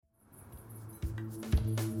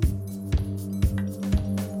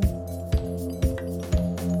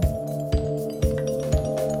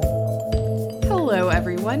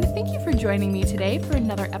everyone. Thank you for joining me today for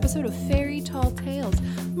another episode of Fairy Tall Tales.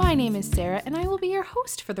 My name is Sarah, and I will be your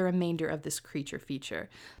host for the remainder of this creature feature.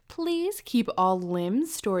 Please keep all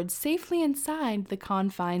limbs stored safely inside the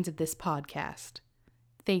confines of this podcast.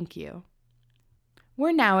 Thank you.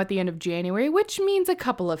 We're now at the end of January, which means a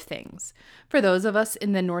couple of things. For those of us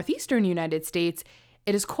in the northeastern United States,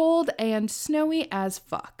 it is cold and snowy as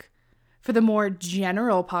fuck. For the more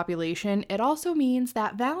general population, it also means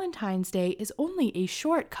that Valentine's Day is only a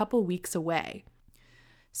short couple weeks away.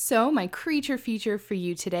 So my creature feature for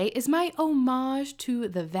you today is my homage to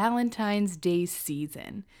the Valentine's Day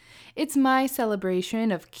season. It's my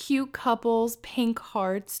celebration of cute couples, pink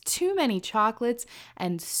hearts, too many chocolates,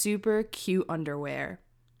 and super cute underwear.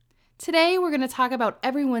 Today we're going to talk about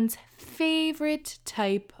everyone's favorite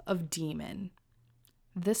type of demon,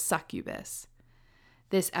 the succubus.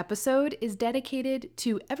 This episode is dedicated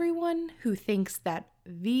to everyone who thinks that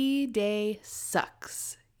V-Day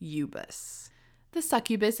sucks ubus. The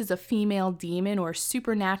succubus is a female demon or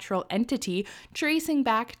supernatural entity tracing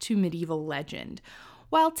back to medieval legend.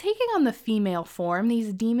 While taking on the female form,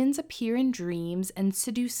 these demons appear in dreams and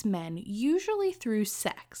seduce men, usually through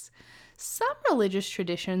sex. Some religious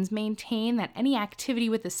traditions maintain that any activity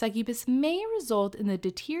with the succubus may result in the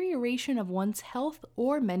deterioration of one's health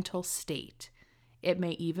or mental state. It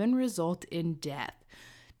may even result in death.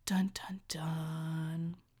 Dun dun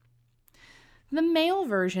dun. The male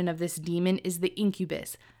version of this demon is the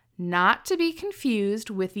incubus, not to be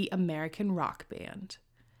confused with the American rock band.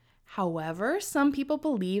 However, some people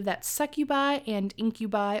believe that succubi and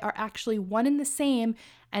incubi are actually one and the same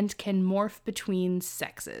and can morph between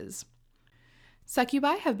sexes.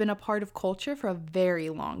 Succubi have been a part of culture for a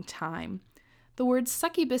very long time. The word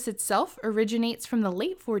succubus itself originates from the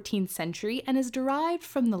late 14th century and is derived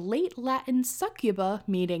from the late Latin succuba,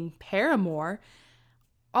 meaning paramour,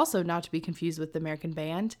 also not to be confused with the American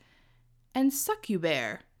band, and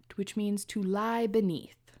succubere, which means to lie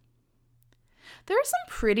beneath. There are some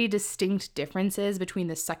pretty distinct differences between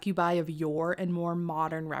the succubi of yore and more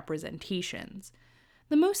modern representations.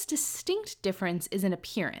 The most distinct difference is in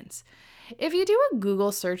appearance. If you do a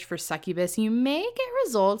Google search for succubus, you may get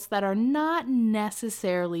results that are not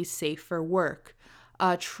necessarily safe for work.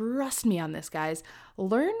 Trust me on this, guys.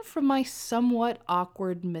 Learn from my somewhat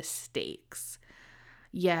awkward mistakes.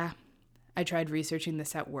 Yeah, I tried researching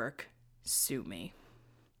this at work. Sue me.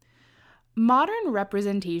 Modern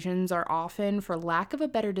representations are often, for lack of a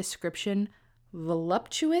better description,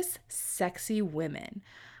 voluptuous, sexy women.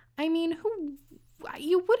 I mean,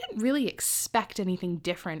 you wouldn't really expect anything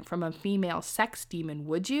different from a female sex demon,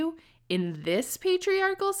 would you? In this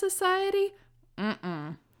patriarchal society?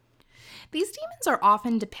 These demons are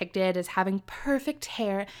often depicted as having perfect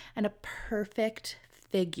hair and a perfect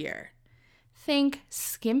figure. Think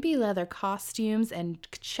skimpy leather costumes and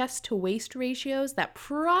chest-to-waist ratios that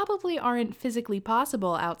probably aren't physically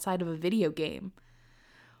possible outside of a video game.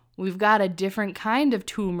 We've got a different kind of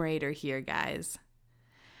Tomb Raider here, guys.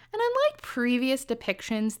 And unlike previous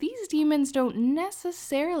depictions, these demons don't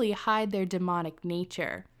necessarily hide their demonic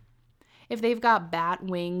nature. If they've got bat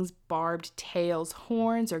wings, barbed tails,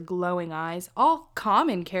 horns, or glowing eyes, all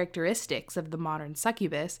common characteristics of the modern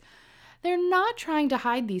succubus, they're not trying to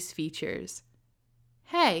hide these features.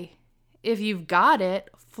 Hey, if you've got it,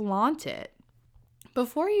 flaunt it.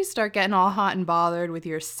 Before you start getting all hot and bothered with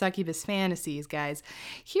your succubus fantasies, guys,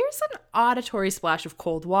 here's an auditory splash of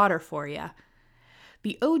cold water for you.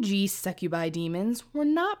 The OG succubi demons were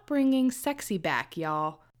not bringing sexy back,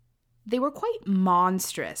 y'all. They were quite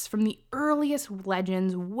monstrous from the earliest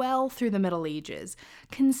legends well through the Middle Ages,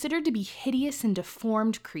 considered to be hideous and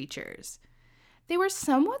deformed creatures. They were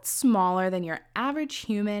somewhat smaller than your average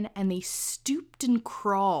human, and they stooped and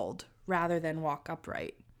crawled rather than walk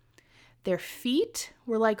upright. Their feet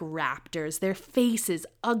were like raptors, their faces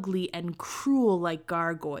ugly and cruel like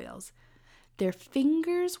gargoyles. Their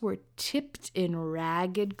fingers were tipped in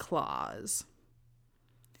ragged claws.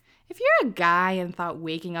 If you're a guy and thought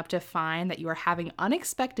waking up to find that you are having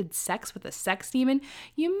unexpected sex with a sex demon,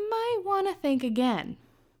 you might want to think again.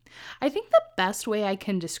 I think the best way I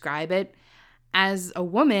can describe it, as a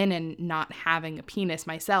woman and not having a penis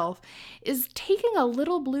myself, is taking a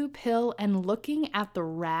little blue pill and looking at the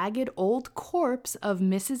ragged old corpse of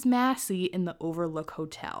Mrs. Massey in the Overlook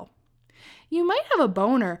Hotel. You might have a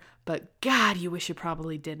boner, but God, you wish you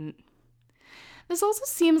probably didn't. This also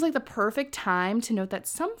seems like the perfect time to note that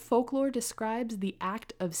some folklore describes the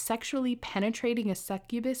act of sexually penetrating a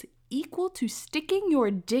succubus equal to sticking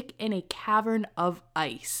your dick in a cavern of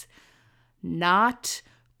ice. Not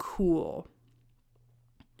cool.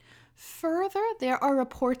 Further, there are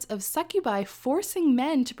reports of succubi forcing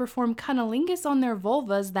men to perform cunnilingus on their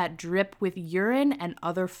vulvas that drip with urine and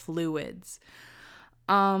other fluids.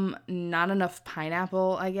 Not enough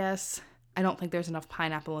pineapple, I guess. I don't think there's enough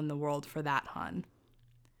pineapple in the world for that, hon.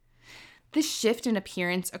 This shift in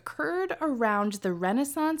appearance occurred around the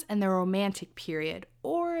Renaissance and the Romantic period,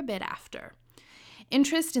 or a bit after.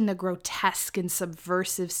 Interest in the grotesque and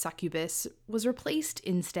subversive succubus was replaced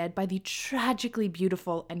instead by the tragically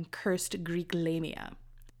beautiful and cursed Greek Lamia.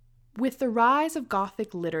 With the rise of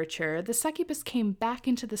Gothic literature, the succubus came back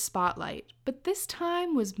into the spotlight, but this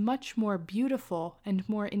time was much more beautiful and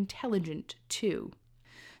more intelligent, too.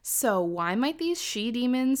 So, why might these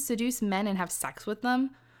she-demons seduce men and have sex with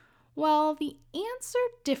them? Well, the answer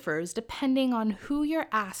differs depending on who you're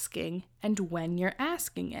asking and when you're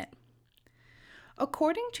asking it.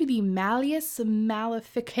 According to the Malleus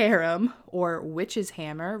Maleficarum, or Witch's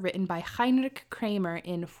Hammer, written by Heinrich Kramer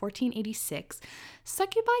in 1486,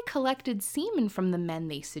 succubi collected semen from the men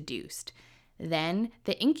they seduced. Then,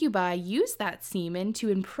 the incubi used that semen to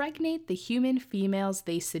impregnate the human females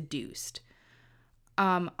they seduced.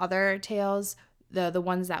 Other tales, the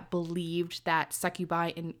ones that believed that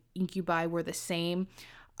succubi and incubi were the same,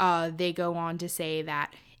 they go on to say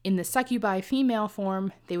that in the succubi female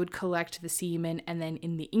form, they would collect the semen, and then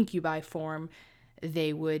in the incubi form,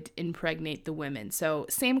 they would impregnate the women. So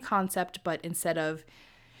same concept, but instead of,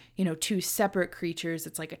 two separate creatures,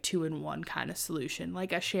 it's like a 2-in-1 kind of solution,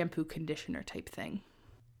 like a shampoo conditioner type thing.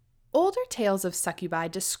 Older tales of succubi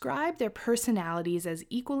describe their personalities as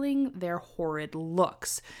equaling their horrid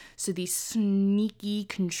looks. So these sneaky,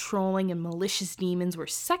 controlling, and malicious demons were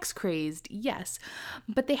sex-crazed, yes,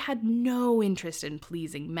 but they had no interest in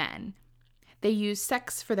pleasing men. They used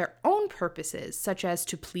sex for their own purposes, such as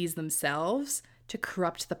to please themselves, to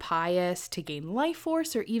corrupt the pious, to gain life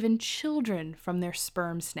force, or even children from their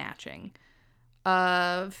sperm snatching.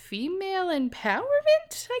 Female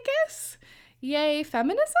empowerment, I guess? Yay,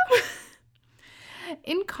 feminism?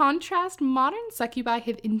 In contrast, modern succubi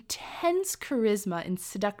have intense charisma and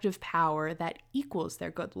seductive power that equals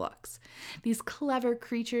their good looks. These clever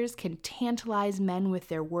creatures can tantalize men with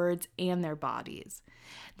their words and their bodies.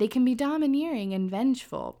 They can be domineering and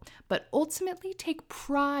vengeful, but ultimately take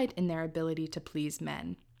pride in their ability to please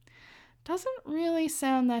men. Doesn't really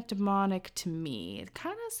sound that demonic to me. It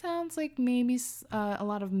kind of sounds like maybe a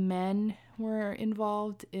lot of men were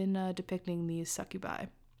involved in depicting these succubi.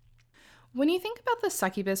 When you think about the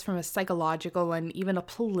succubus from a psychological and even a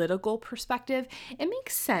political perspective, it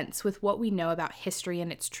makes sense with what we know about history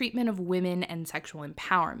and its treatment of women and sexual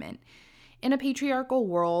empowerment. In a patriarchal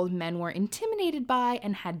world, men were intimidated by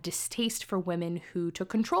and had distaste for women who took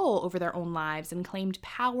control over their own lives and claimed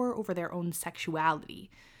power over their own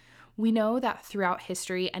sexuality. We know that throughout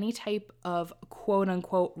history, any type of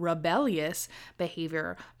quote-unquote rebellious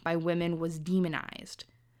behavior by women was demonized.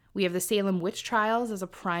 We have the Salem witch trials as a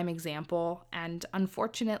prime example, and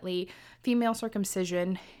unfortunately, female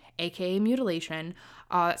circumcision, aka mutilation,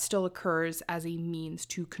 still occurs as a means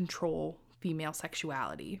to control female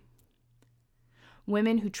sexuality.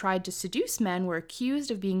 Women who tried to seduce men were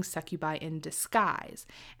accused of being succubi in disguise,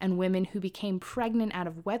 and women who became pregnant out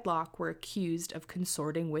of wedlock were accused of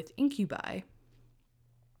consorting with incubi.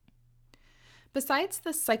 Besides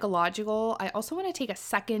the psychological, I also want to take a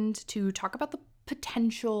second to talk about the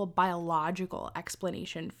potential biological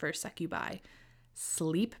explanation for succubi: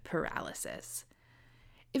 sleep paralysis.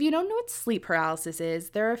 If you don't know what sleep paralysis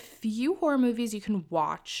is, there are a few horror movies you can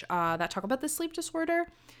watch that talk about the sleep disorder,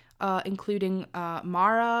 including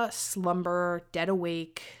Mara, Slumber, Dead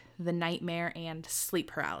Awake, The Nightmare, and Sleep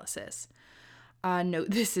Paralysis. Note,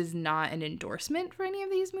 this is not an endorsement for any of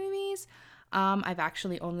these movies. I've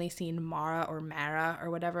actually only seen Mara or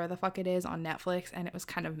whatever the fuck it is on Netflix, and it was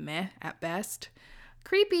kind of meh at best.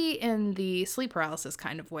 Creepy in the sleep paralysis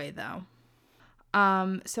kind of way, though.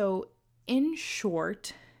 So in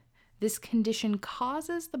short, this condition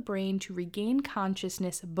causes the brain to regain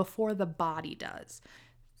consciousness before the body does.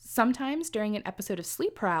 Sometimes during an episode of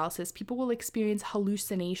sleep paralysis, people will experience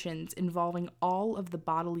hallucinations involving all of the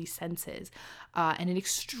bodily senses and an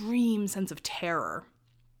extreme sense of terror.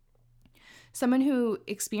 Someone who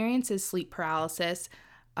experiences sleep paralysis,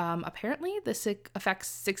 apparently this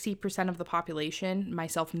affects 60% of the population,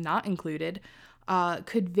 myself not included,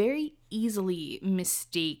 could very easily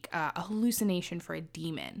mistake a hallucination for a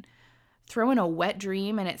demon. Throw in a wet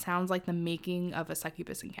dream and it sounds like the making of a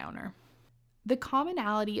succubus encounter. The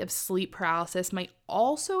commonality of sleep paralysis might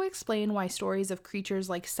also explain why stories of creatures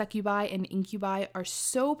like succubi and incubi are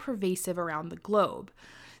so pervasive around the globe.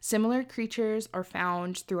 Similar creatures are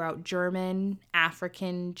found throughout German,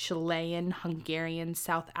 African, Chilean, Hungarian,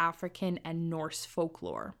 South African, and Norse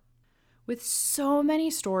folklore. With so many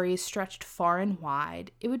stories stretched far and wide,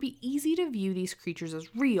 it would be easy to view these creatures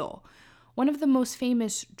as real. One of the most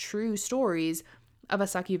famous true stories of a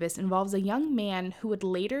succubus involves a young man who would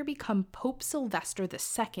later become Pope Sylvester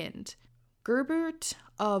II. Gerbert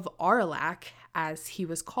of Aurillac, as he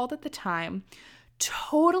was called at the time,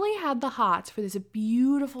 totally had the hots for this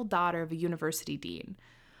beautiful daughter of a university dean.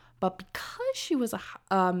 But because she was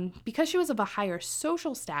of a higher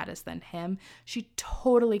social status than him, she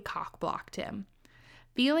totally cock-blocked him.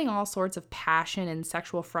 Feeling all sorts of passion and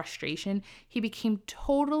sexual frustration, he became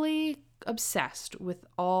totally obsessed with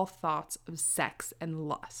all thoughts of sex and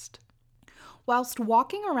lust. Whilst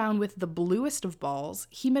walking around with the bluest of balls,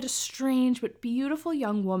 he met a strange but beautiful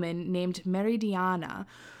young woman named Meridiana,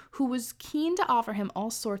 who was keen to offer him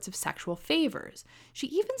all sorts of sexual favors. She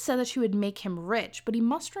even said that she would make him rich, but he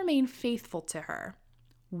must remain faithful to her.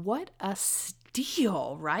 What a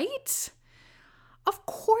steal, right? Of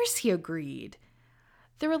course he agreed.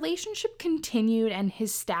 The relationship continued and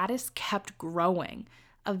his status kept growing.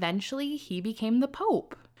 Eventually, he became the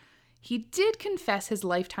Pope. He did confess his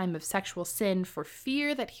lifetime of sexual sin for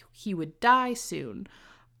fear that he would die soon,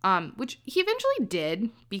 which he eventually did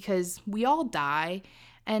because we all die.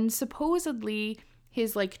 And supposedly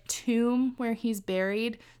his tomb where he's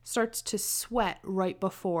buried starts to sweat right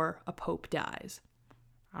before a pope dies.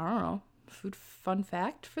 I don't know. Fun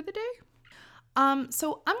fact for the day.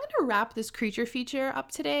 So I'm going to wrap this creature feature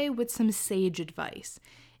up today with some sage advice.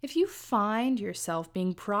 If you find yourself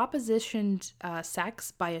being propositioned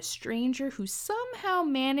sex by a stranger who somehow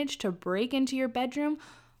managed to break into your bedroom,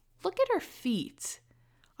 look at her feet.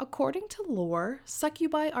 According to lore,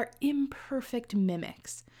 succubi are imperfect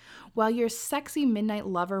mimics. While your sexy midnight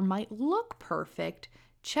lover might look perfect,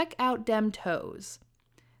 check out dem toes.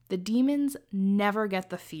 The demons never get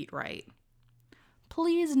the feet right.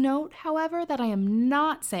 Please note, however, that I am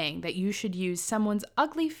not saying that you should use someone's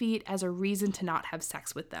ugly feet as a reason to not have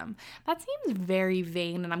sex with them. That seems very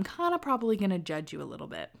vain, and I'm kind of probably going to judge you a little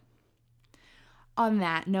bit. On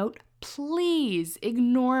that note, please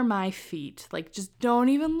ignore my feet. Just don't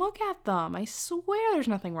even look at them. I swear there's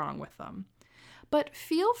nothing wrong with them. But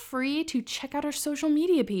feel free to check out our social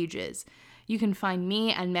media pages. You can find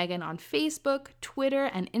me and Megan on Facebook, Twitter,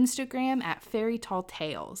 and Instagram at Fairy Tall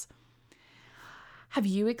Tales. Have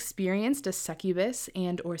you experienced a succubus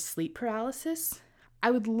and or sleep paralysis? I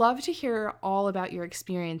would love to hear all about your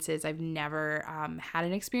experiences. I've never had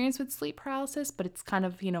an experience with sleep paralysis, but it's kind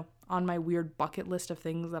of, on my weird bucket list of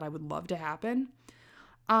things that I would love to happen.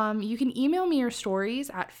 You can email me your stories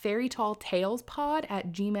at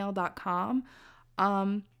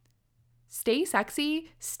fairytalltalespod@gmail.com. Stay sexy,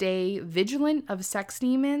 stay vigilant of sex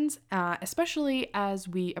demons, especially as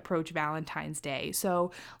we approach Valentine's Day.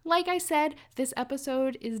 So, like I said, this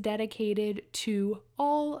episode is dedicated to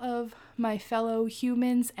all of my fellow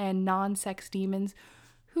humans and non-sex demons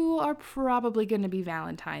who are probably going to be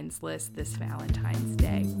Valentine's-less this Valentine's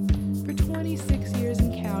Day. For 26 years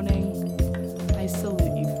and counting, I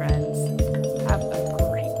salute you, friends. Have a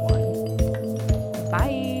great one.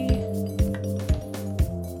 Bye.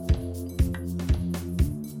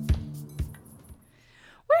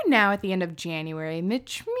 Now at the end of January,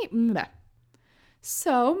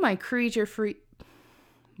 so my creature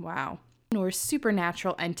or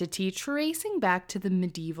supernatural entity tracing back to the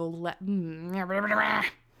medieval all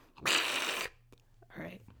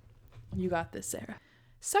right, you got this, Sarah.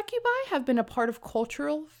 Succubi have been a part of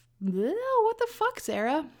cultural what the fuck,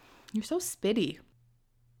 Sarah? You're so spitty.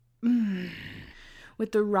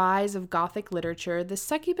 With the rise of Gothic literature, the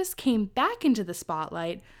succubus came back into the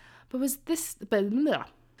spotlight,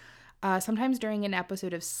 sometimes during an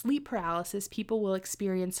episode of sleep paralysis, people will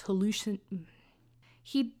experience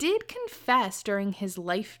He did confess during his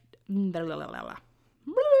life.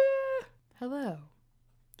 Hello.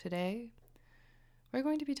 Today, we're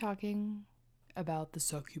going to be talking about the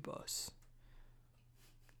succubus.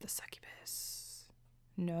 The succubus.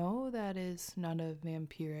 No, that is not a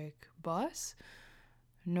vampiric bus,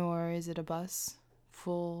 nor is it a bus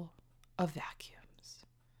full of vacuums.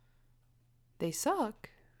 They suck.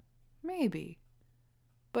 Maybe.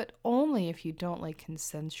 But only if you don't like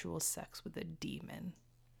consensual sex with a demon.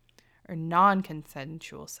 Or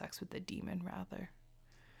non-consensual sex with a demon, rather.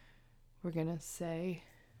 We're gonna say,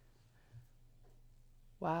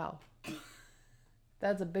 wow.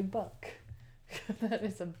 That's a big buck. That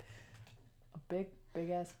is a big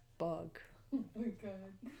ass bug. Oh my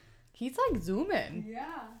god. He's zooming.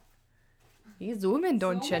 Yeah. He's zooming,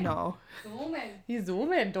 don't you know? Zooming. He's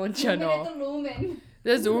zooming, don't you Zooming know? at the lumen.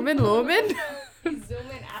 The zooming lumen. He's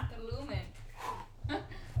zooming at